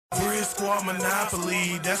Squad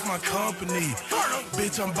Monopoly, that's my company.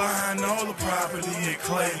 Bitch, I'm buying all the property at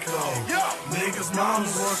Clayco. Niggas'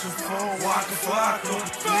 moms working for Waka Flocka.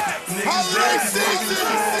 Niggas' daddies working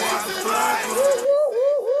for Waka Flocka.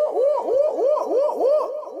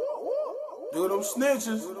 Do them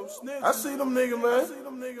snitches. I see them niggas, man.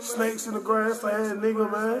 Snakes in the grass, I had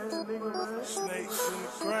nigga, man. Snakes in the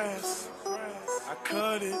grass. I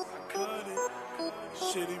cut it.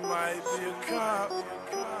 Shit, he might be a cop.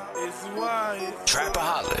 It's wild.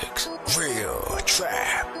 Trapaholics, real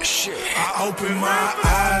trap shit. I open my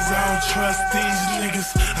eyes, I don't trust these niggas.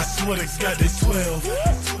 I swear to God, they 12.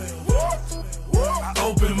 I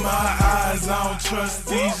open my eyes, I don't trust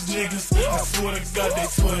these niggas. I swear to God, they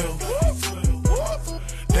 12.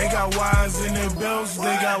 They got wires in their belts,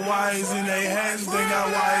 they got wires in their hands, they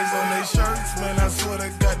got wires on their shirts. Man, I swear to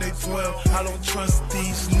God, they 12. I don't trust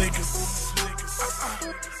these niggas.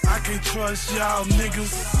 I can't trust y'all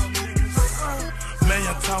niggas. Man,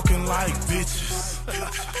 y'all talking like bitches.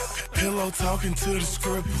 Pillow talking to the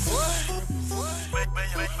scribbles.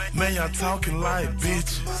 Man, y'all talking like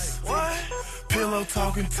bitches. Pillow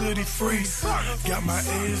talking to the freaks. Got my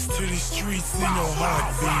ears to the streets in your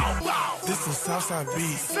heartbeat. This is Southside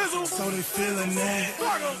beat, so they feeling that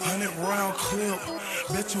 100 round clip.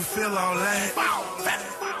 Bet you feel all that.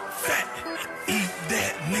 Fat, eat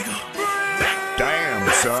that, nigga. Damn,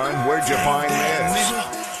 son, where'd you find this?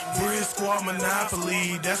 Bread Squad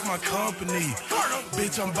Monopoly, that's my company.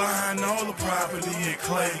 Bitch, I'm buying all the property at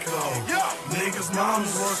Clayco. Niggas'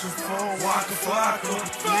 moms working for Waka Flocka.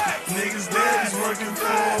 Niggas' daddies working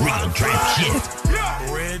for Waka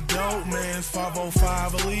Flocka. Red dope, man,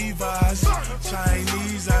 505 Levi's.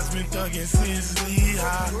 Chinese, I've been thugging since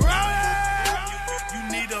Lehigh. You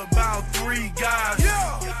need about 3 guys.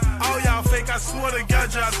 All y'all fake, I swear to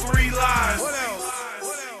God, y'all 3 lies.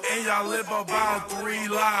 And y'all live about 3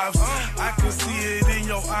 lives. I can see it in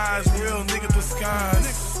your eyes, real nigga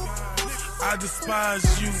disguise. I despise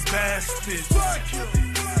you bastards.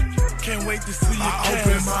 Can't wait to see you. I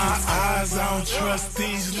open my eyes, I don't trust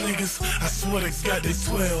these niggas. I swear to God, they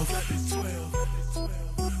 12.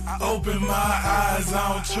 I open my eyes,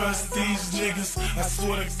 I don't trust these niggas. I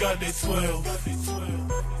swear to God, they 12.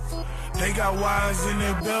 They got wires in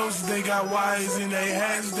their belts, they got wires in their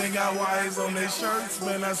hands, they got wires on their shirts.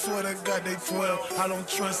 Man, I swear to God, they 12. I don't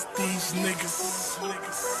trust these niggas.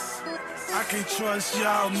 I can't trust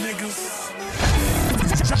y'all niggas.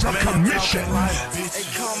 Man, they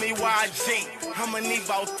call me YG. I'ma need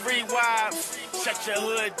about 3 wives. Shut your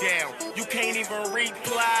hood down. You can't even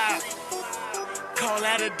reply. Call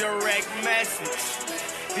that a direct message.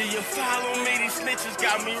 Do you follow me? These snitches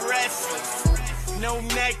got me restless. No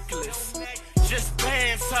necklace, just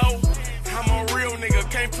bands, ho. I'm a real nigga,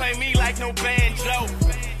 can't play me like no banjo.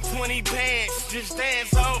 20 bands, just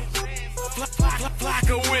dance, ho.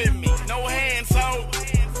 Flocka with me, no hands, ho.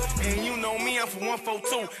 And you know me, I'm from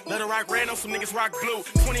 142. Let her rock red on some niggas rock blue.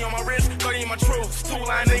 20 on my wrist, 30 in my troops.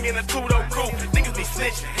 2-line nigga in a 2-door coupe. Niggas be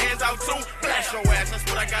snitching, hands out too. Blast your ass, that's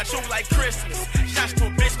what I got you like Christmas. Shots to a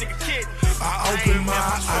bitch, nigga kid. I open my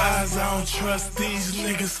eyes, I don't trust these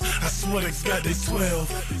niggas. I swear to God, they 12.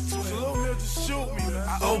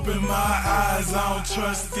 I open my eyes, I don't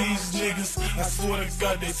trust these niggas. I swear to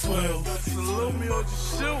God, they 12.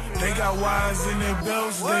 They got wires in their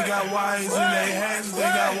belts, they got wires in their hands, they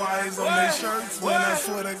got wires on their shirts. Man, I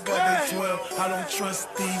swear to God, they 12. I don't trust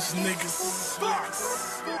these niggas.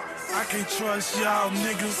 I can't trust y'all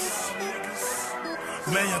niggas.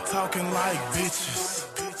 Man, y'all talking like bitches.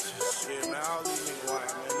 All these niggas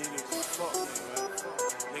white, man. These niggas fuck me, man.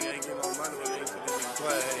 Nigga ain't getting no money when they ain't for this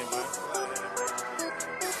play, man.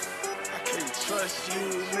 I can't trust you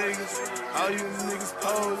niggas. All you niggas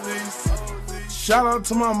police. Shout out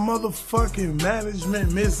to my motherfucking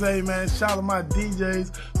management, Miss A, man. Shout out to my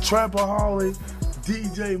DJs, Trapaholic,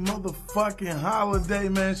 DJ motherfucking Holiday,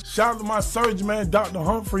 man. Shout out to my surgeon, man, Dr.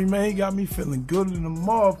 Humphrey, man. He got me feeling good in the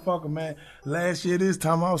motherfucker, man. Last year, this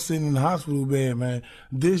time, I was sitting in the hospital bed, man.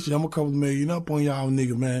 This year, I'm a couple million up on y'all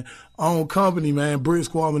nigga, man. Own company, man. Bread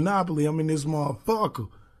Squad Monopoly. I'm in this motherfucker.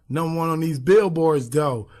 #1 on these billboards,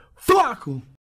 though. Fuck 'em.